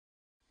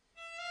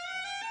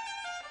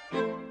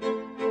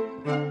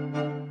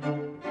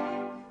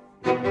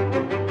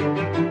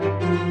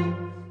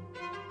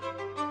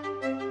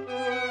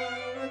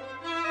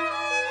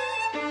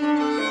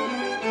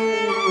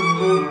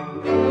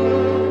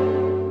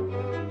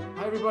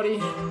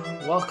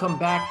everybody. Welcome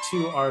back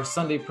to our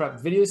Sunday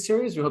Prep video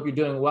series. We hope you're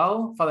doing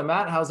well. Father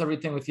Matt, how's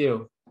everything with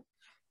you?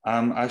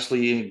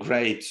 Actually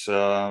great,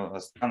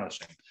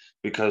 astonishing,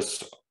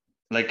 because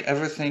like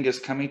everything is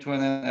coming to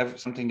an end,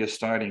 something is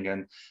starting,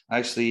 and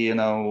actually,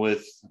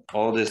 with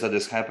all this that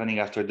is happening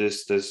after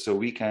this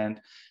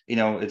weekend,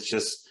 it's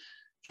just,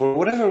 for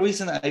whatever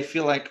reason, I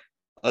feel like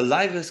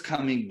life is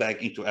coming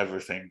back into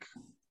everything.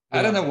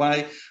 I don't know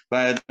why,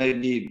 but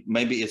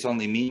maybe it's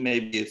only me,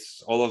 maybe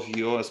it's all of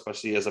you,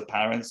 especially as a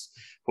parents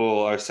who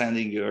are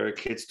sending your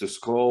kids to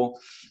school,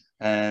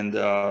 and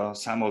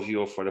some of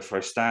you for the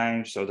first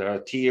time, so there are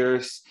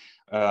tears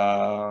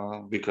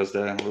because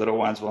the little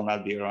ones will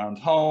not be around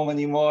home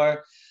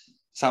anymore.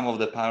 Some of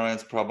the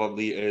parents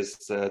probably is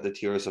the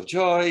tears of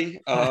joy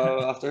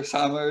after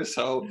summer,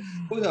 so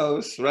who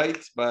knows,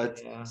 right?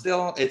 But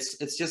still,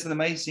 it's just an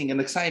amazing and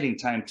exciting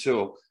time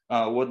too.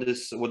 What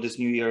this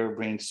new year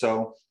brings.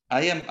 So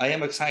I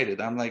am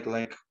excited. I'm like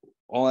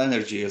all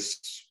energy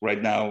is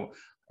right now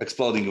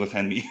exploding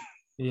within me.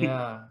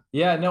 Yeah.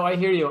 No, I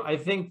hear you. I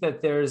think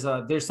that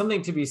there's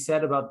something to be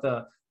said about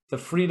the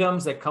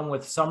freedoms that come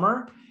with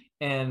summer,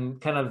 and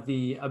kind of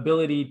the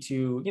ability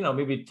to,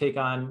 maybe take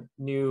on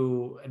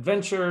new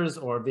adventures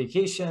or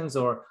vacations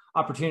or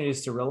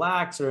opportunities to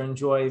relax or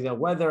enjoy the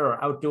weather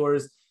or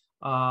outdoors.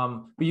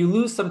 But you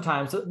lose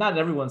sometimes, not in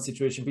everyone's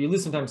situation, but you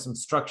lose sometimes some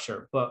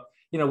structure. But,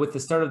 with the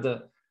start of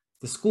the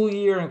school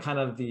year and kind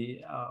of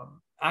the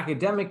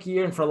academic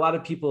year, and for a lot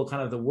of people,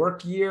 kind of the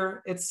work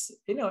year, it's,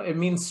 it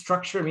means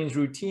structure, it means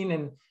routine.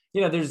 And,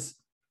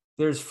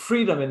 there's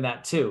freedom in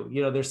that too.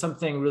 There's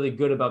something really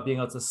good about being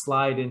able to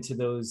slide into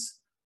those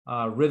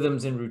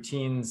rhythms and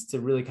routines to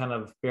really kind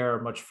of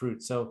bear much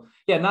fruit. So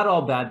yeah, not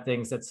all bad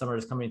things that summer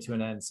is coming to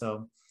an end.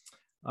 So,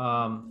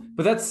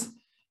 but that's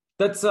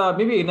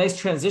maybe a nice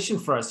transition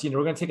for us. We're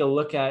going to take a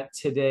look at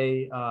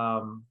today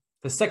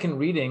the second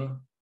reading,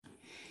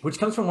 which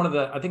comes from one of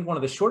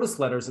the shortest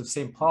letters of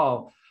St.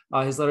 Paul,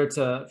 his letter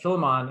to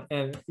Philemon.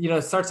 And,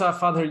 it starts off,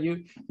 Father,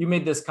 you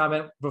made this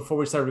comment before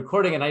we started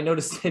recording, and I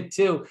noticed it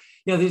too.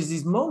 There's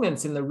these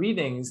moments in the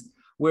readings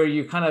where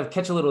you kind of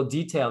catch a little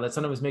detail that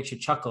sometimes makes you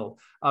chuckle.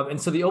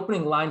 And so the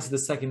opening lines of the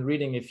second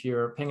reading, if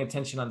you're paying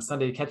attention on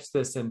Sunday, catch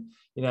this. And,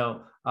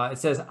 it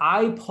says,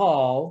 I,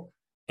 Paul,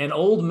 an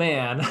old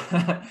man,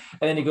 and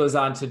then he goes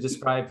on to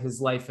describe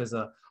his life as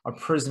a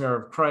prisoner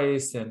of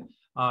Christ. And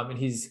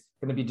he's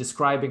going to be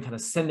describing kind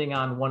of sending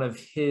on one of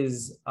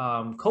his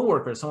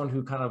co-workers, someone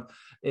who kind of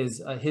is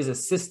his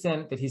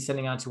assistant, that he's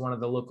sending on to one of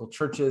the local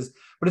churches.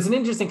 But it's an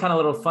interesting kind of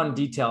little fun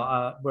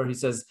detail where he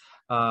says,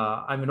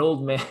 I'm an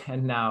old man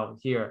now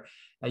here.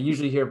 I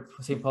usually hear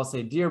St. Paul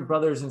say, dear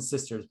brothers and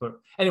sisters. But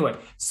anyway,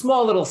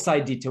 small little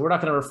side detail. We're not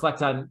going to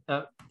reflect on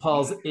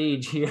Paul's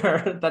age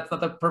here. That's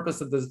not the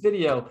purpose of this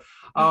video.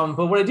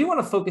 But what I do want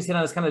to focus in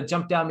on is kind of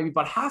jump down maybe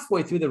about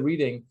halfway through the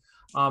reading.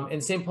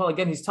 And St. Paul,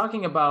 again, he's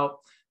talking about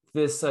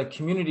this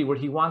community where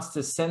he wants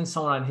to send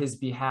someone on his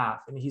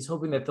behalf, and he's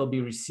hoping that they'll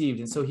be received.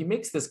 And so he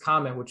makes this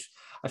comment, which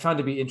I found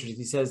to be interesting.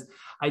 He says,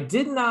 I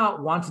did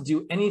not want to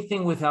do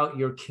anything without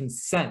your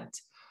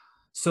consent,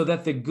 so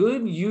that the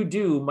good you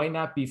do might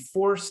not be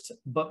forced,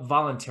 but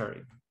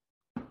voluntary.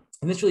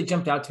 And this really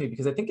jumped out to me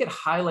because I think it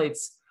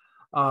highlights,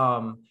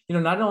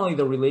 not only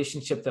the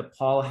relationship that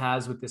Paul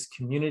has with this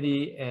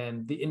community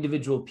and the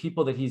individual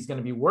people that he's going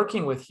to be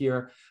working with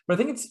here, but I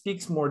think it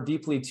speaks more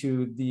deeply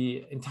to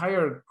the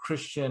entire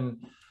Christian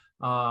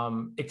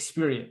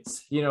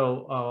experience,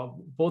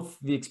 both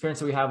the experience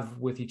that we have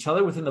with each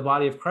other within the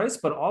body of Christ,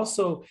 but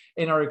also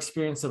in our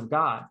experience of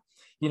God.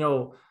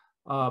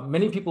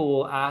 Many people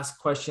will ask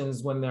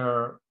questions when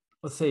they're,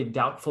 let's say,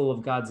 doubtful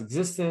of God's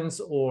existence,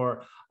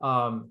 or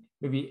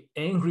maybe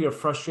angry or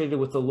frustrated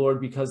with the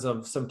Lord because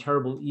of some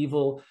terrible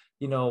evil.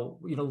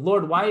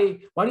 Lord, why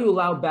do you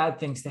allow bad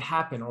things to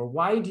happen? Or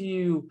why did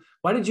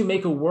you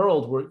make a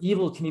world where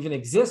evil can even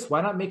exist?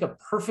 Why not make a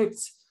perfect,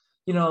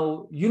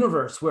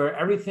 universe where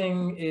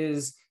everything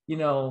is,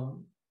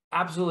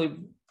 absolutely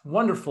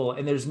wonderful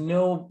and there's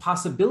no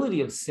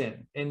possibility of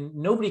sin, and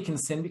nobody can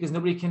sin because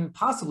nobody can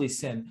possibly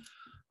sin.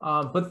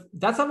 But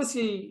that's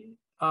obviously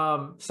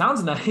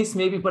sounds nice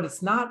maybe, but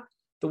it's not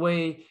the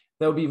way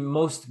that would be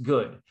most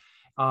good.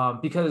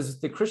 Because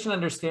the Christian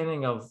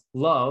understanding of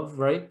love,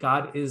 right?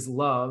 God is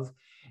love,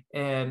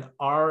 and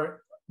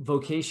our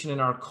vocation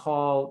and our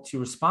call to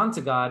respond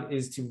to God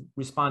is to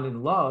respond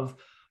in love.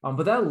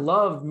 But that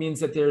love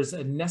means that there's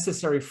a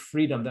necessary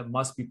freedom that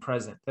must be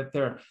present, that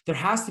there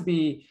has to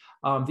be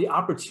the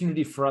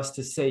opportunity for us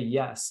to say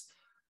yes.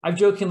 I've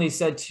jokingly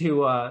said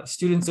to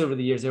students over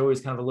the years, they're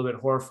always kind of a little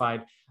bit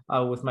horrified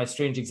with my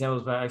strange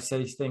examples, but I've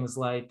said things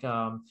like,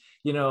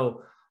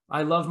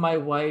 I love my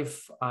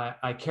wife.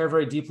 I care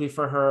very deeply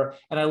for her,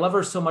 and I love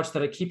her so much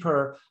that I keep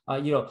her,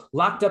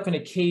 locked up in a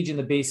cage in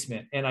the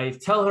basement. And I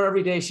tell her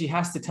every day she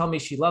has to tell me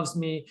she loves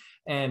me,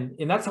 and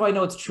that's how I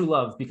know it's true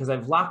love, because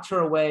I've locked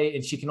her away,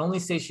 and she can only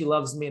say she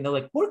loves me. And they're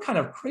like, "What kind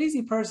of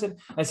crazy person?"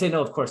 I say,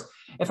 "No, of course.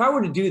 If I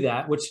were to do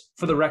that, which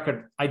for the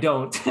record I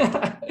don't,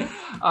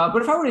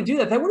 But if I were to do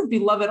that, that wouldn't be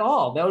love at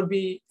all. That would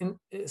be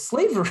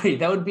slavery.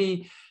 That would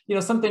be,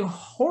 something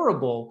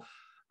horrible.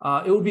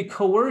 It would be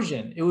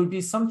coercion. It would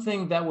be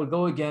something that would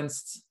go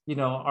against,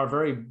 our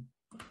very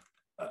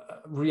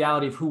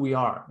reality of who we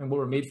are and what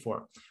we're made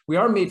for. We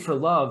are made for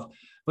love,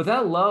 but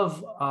that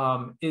love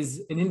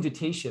is an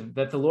invitation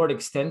that the Lord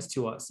extends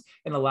to us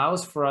and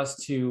allows for us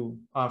to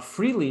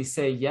freely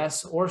say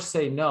yes or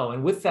say no.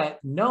 And with that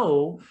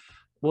no,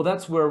 well,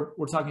 that's where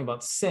we're talking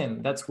about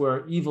sin. That's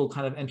where evil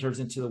kind of enters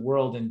into the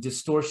world and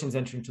distortions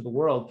enter into the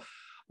world.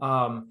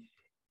 And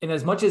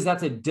as much as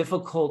that's a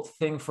difficult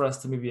thing for us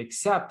to maybe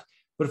accept,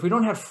 but if we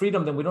don't have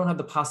freedom, then we don't have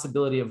the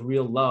possibility of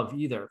real love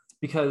either.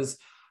 Because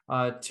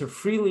to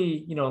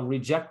freely,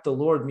 reject the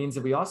Lord means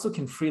that we also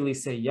can freely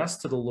say yes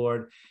to the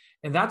Lord.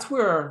 And that's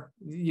where,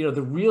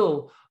 the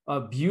real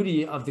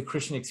beauty of the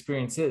Christian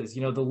experience is.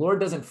 The Lord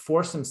doesn't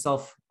force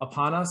himself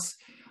upon us.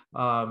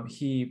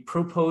 He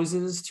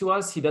proposes to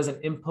us. He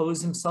doesn't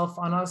impose himself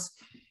on us.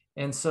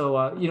 And so,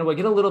 I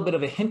get a little bit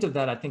of a hint of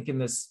that, I think, in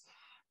this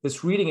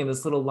reading, in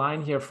this little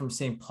line here from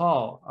St.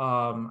 Paul.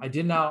 I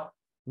did not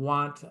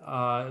want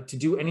to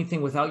do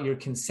anything without your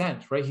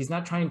consent, right? He's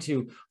not trying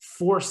to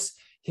force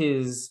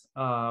his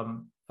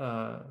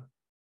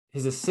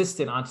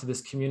assistant onto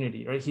this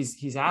community, right?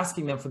 He's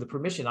asking them for the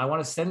permission. I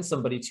want to send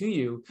somebody to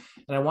you,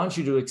 and I want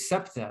you to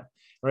accept that,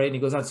 right? And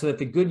he goes on, so that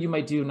the good you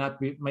might do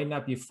might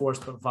not be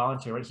forced but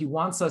voluntary, right? He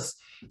wants us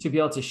to be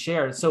able to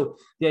share. So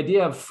the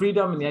idea of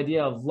freedom and the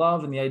idea of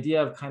love and the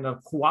idea of kind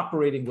of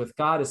cooperating with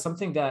God is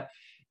something that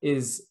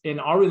is in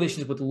our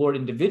relationship with the Lord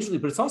individually,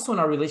 but it's also in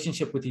our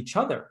relationship with each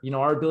other.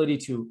 Our ability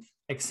to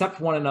accept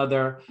one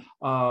another.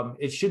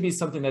 It should be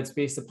something that's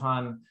based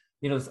upon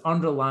this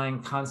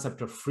underlying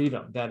concept of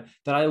freedom, that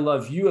I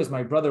love you as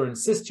my brother and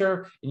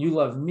sister, and you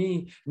love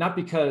me, not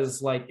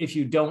because like, if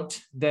you don't,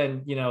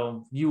 then,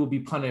 you will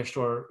be punished,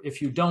 or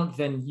if you don't,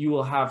 then you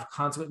will have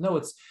consequences. No,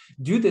 it's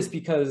do this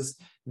because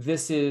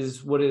this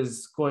is what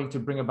is going to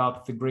bring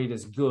about the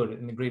greatest good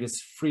and the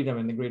greatest freedom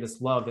and the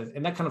greatest love.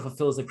 And that kind of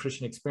fulfills the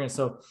Christian experience.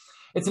 So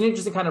it's an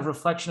interesting kind of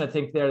reflection, I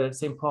think, there that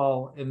St.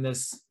 Paul in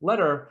this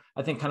letter,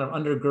 I think, kind of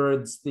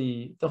undergirds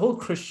the whole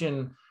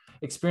Christian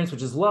experience,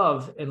 which is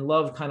love, and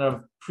love kind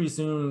of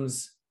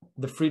presumes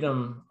the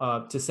freedom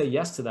to say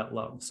yes to that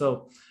love.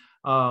 So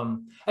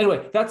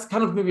anyway, that's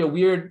kind of maybe a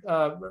weird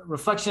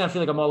reflection. I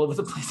feel like I'm all over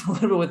the place a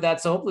little bit with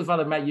that. So hopefully,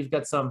 Father Matt, you've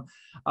got some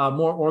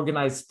more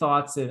organized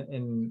thoughts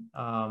and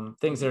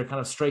things that are kind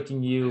of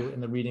striking you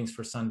in the readings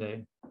for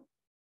Sunday.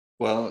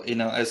 Well,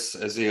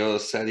 as you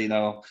said,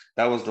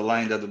 that was the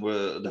line that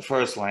the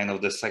first line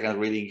of the second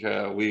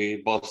reading.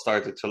 We both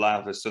started to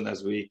laugh as soon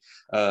as we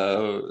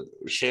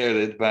shared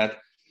it. But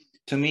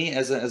to me,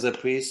 as a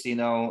priest,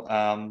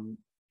 sometimes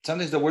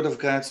the Word of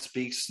God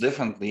speaks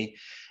differently,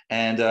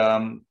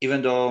 and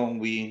even though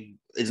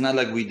it's not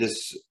like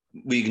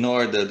we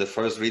ignore the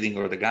first reading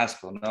or the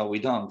gospel. No, we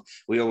don't.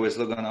 We always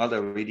look on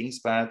other readings,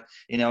 but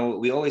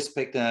we always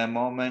pick the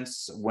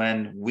moments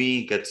when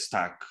we get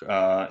stuck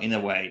in a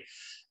way.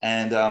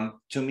 And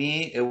to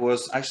me, it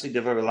was actually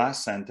the very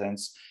last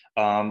sentence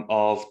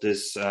of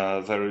this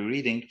very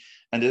reading,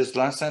 and this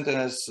last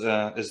sentence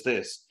is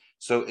this.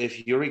 So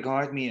if you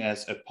regard me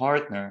as a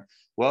partner,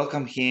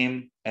 welcome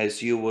him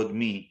as you would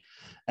me.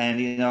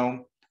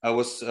 And, I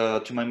was,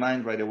 to my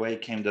mind right away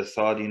came the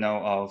thought,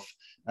 of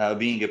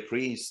being a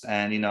priest,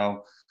 and,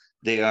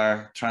 they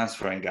are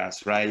transferring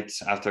us, right?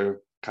 After a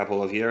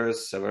couple of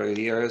years, several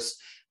years,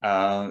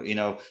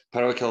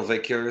 parochial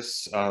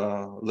vicars,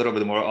 a little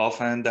bit more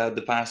often than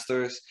the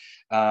pastors.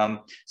 And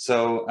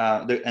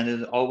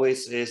it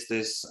always is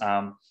this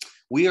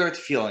weird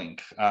feeling.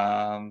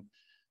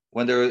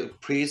 When the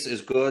priest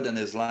is good and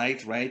is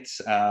light, right?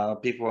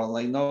 People are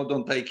like, no,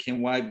 don't take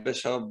him. Why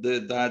Bishop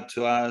did that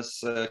to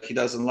us? He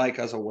doesn't like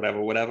us, or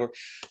whatever,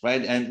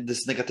 right? And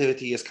this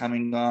negativity is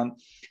coming on.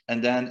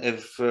 And then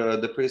if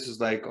the priest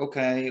is like,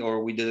 okay,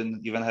 or we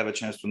didn't even have a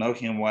chance to know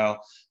him well,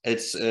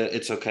 it's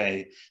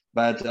okay.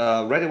 But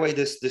right away,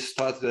 this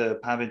thought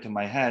popped into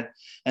my head,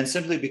 and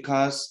simply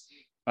because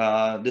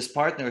this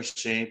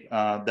partnership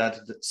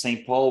that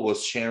St. Paul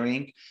was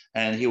sharing,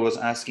 and he was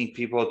asking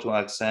people to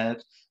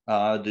accept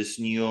this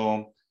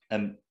new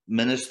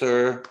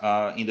minister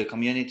in the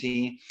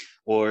community,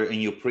 or a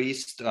new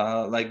priest,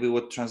 like we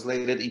would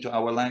translate it into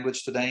our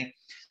language today.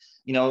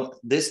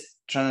 This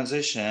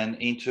transition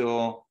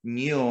into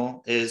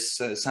new is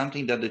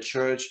something that the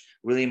church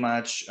really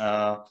much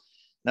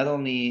not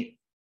only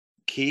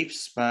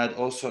keeps, but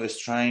also is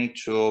trying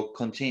to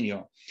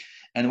continue.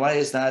 And why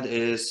is that?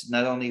 Is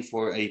not only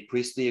for a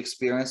priestly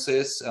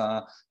experiences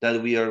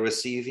that we are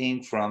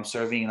receiving from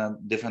serving in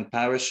different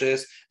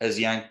parishes as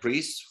young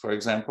priests, for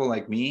example,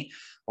 like me,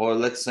 or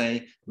let's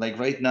say like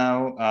right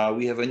now,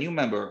 we have a new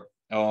member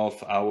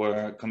of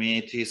our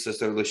community,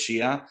 Sister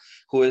Lucia,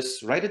 who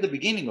is right at the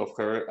beginning of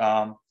her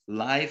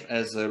life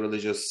as a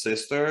religious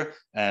sister,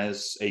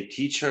 as a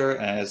teacher,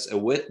 as a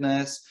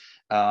witness.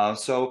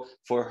 So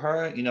for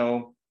her,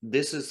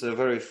 this is the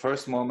very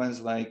first moments,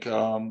 like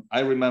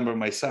I remember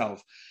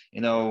myself,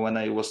 when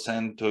I was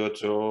sent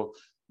to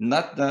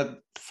not that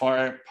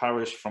far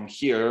parish from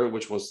here,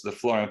 which was the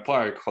Florent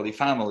Park Holy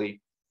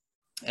Family.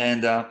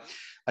 And I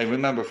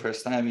remember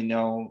first time,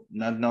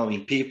 not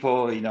knowing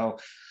people,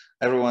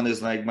 everyone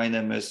is like, my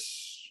name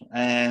is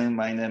Anne,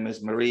 my name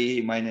is Marie,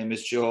 my name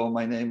is Joel,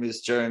 my name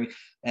is Jeremy.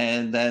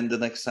 And then the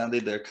next Sunday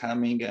they're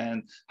coming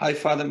and, hi,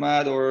 Father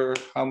Matt, or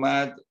how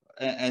Matt?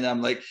 And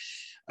I'm like,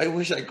 I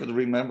wish I could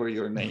remember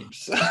your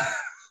names.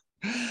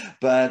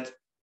 But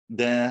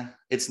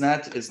it's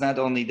not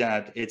only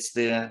that, it's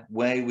the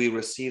way we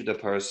receive the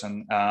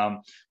person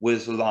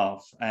with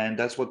love. And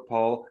that's what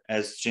Paul,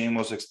 as Jim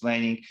was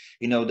explaining,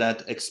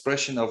 that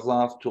expression of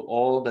love to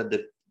all that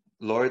the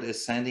Lord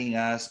is sending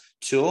us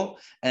to,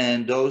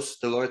 and those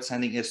the Lord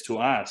sending us to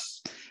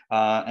us.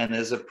 And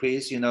as a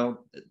priest,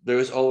 there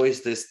is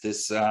always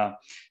this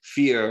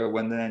fear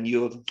when the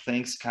new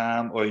things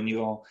come or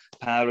new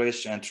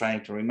parish and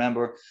trying to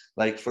remember.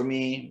 Like for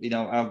me,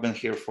 I've been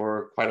here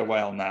for quite a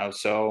while now,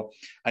 so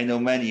I know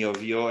many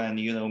of you and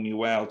you know me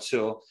well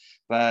too.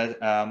 But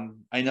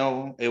I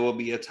know it will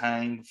be a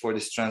time for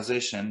this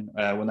transition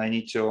when I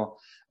need to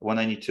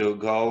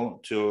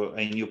go to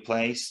a new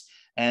place,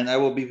 and I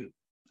will be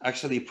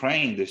actually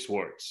praying these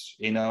words,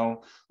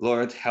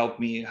 Lord, help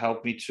me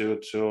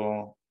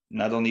to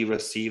not only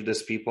receive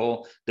these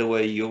people the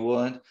way you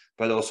would,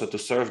 but also to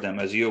serve them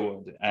as you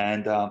would.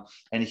 And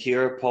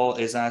here Paul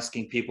is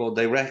asking people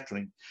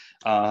directly,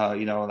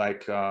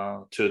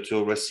 to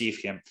receive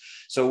him.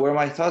 So where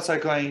my thoughts are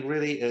going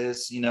really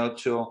is,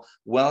 to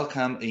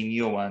welcome a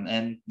new one.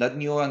 And that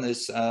new one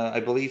is, I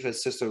believe,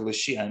 is Sister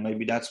Lucia. And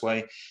maybe that's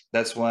why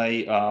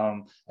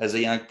as a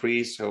young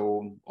priest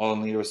who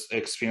only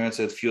experienced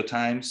it a few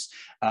times,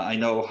 I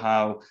know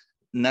how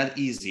not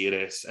easy it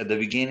is at the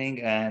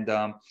beginning, and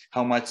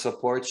how much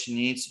support she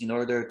needs in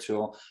order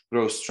to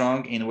grow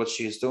strong in what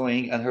she's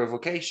doing and her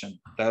vocation,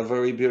 a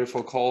very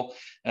beautiful call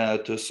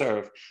to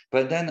serve.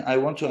 But then I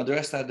want to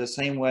address that the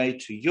same way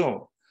to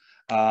you.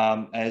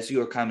 As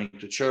you are coming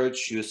to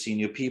church, you see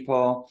new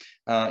people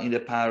in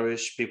the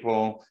parish,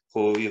 people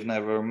who you've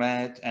never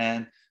met,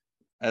 and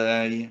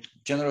a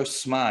generous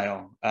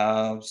smile,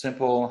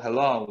 simple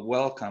hello,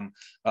 welcome,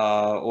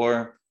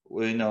 or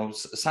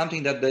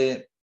something that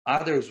the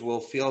others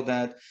will feel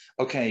that,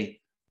 okay,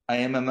 I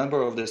am a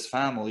member of this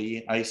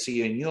family. I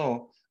see a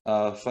new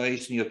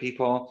face, new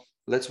people.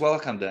 Let's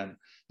welcome them.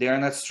 They are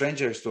not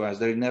strangers to us.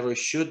 They never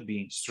should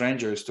be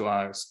strangers to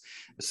us.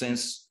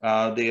 Since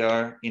they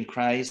are in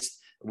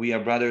Christ, we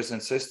are brothers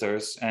and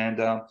sisters,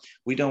 and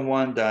we don't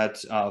want that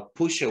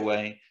push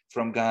away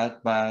from God,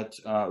 but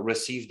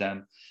receive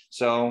them.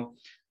 So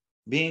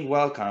being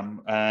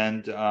welcome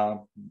and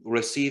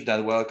receive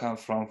that welcome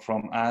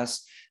from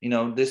us.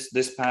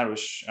 This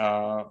parish,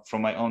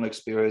 from my own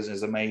experience,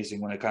 is amazing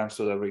when it comes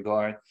to that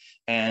regard.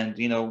 And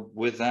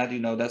with that,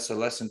 that's a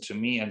lesson to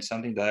me and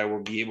something that I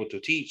will be able to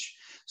teach.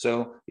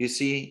 So you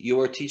see,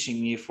 you are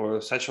teaching me for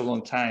such a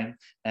long time,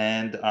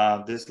 and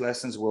these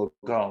lessons will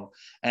go.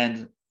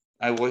 And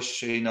I wish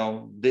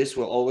this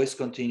will always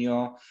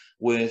continue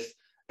with,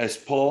 as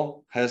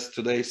Paul has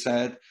today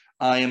said,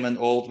 I am an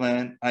old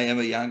man, I am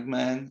a young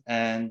man,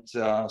 and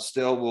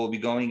still will be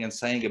going and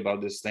saying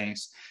about these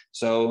things.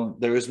 So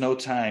there is no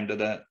time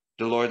that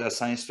the Lord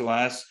assigns to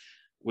us,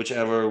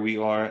 whichever we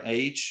are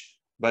age,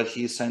 but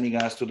he's sending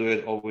us to do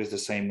it always the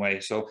same way.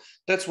 So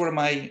that's where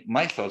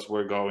my thoughts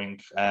were going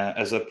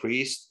as a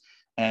priest,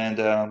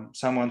 and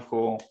someone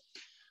who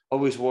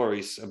always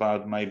worries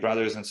about my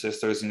brothers and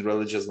sisters in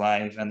religious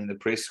life and in the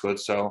priesthood.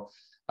 So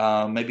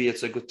maybe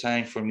it's a good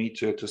time for me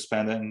to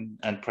spend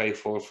and pray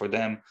for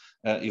them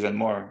even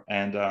more,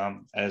 and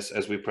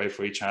as we pray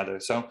for each other.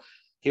 So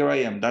here I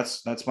am.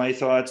 That's my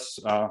thoughts.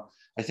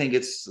 I think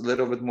it's a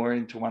little bit more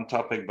into one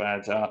topic,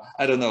 but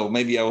I don't know.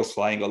 Maybe I was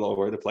flying all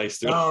over the place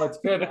too. No, it's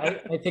good.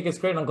 I think it's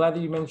great. I'm glad that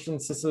you mentioned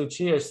Sister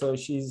Lucia. So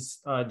she's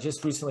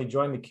just recently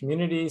joined the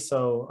community.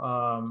 So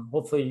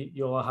hopefully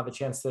you'll have a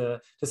chance to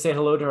say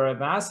hello to her at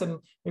Mass, and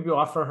maybe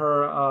offer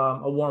her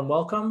a warm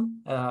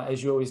welcome,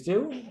 as you always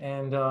do,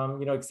 and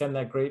extend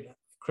that great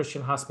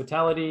Christian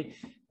hospitality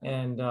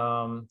and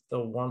the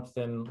warmth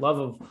and love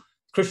of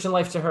Christian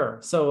life to her.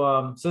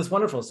 So it's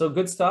wonderful. So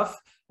good stuff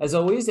as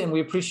always. And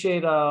we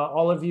appreciate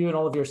all of you and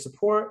all of your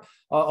support,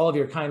 all of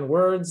your kind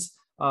words.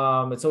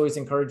 It's always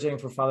encouraging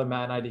for Father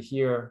Matt and I to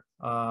hear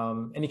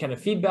any kind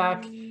of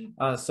feedback.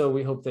 So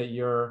we hope that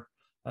you're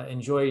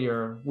enjoy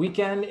your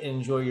weekend,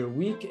 enjoy your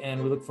week,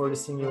 and we look forward to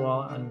seeing you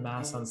all on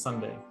Mass on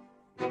Sunday.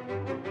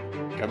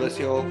 God bless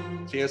you all.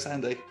 See you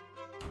Sunday.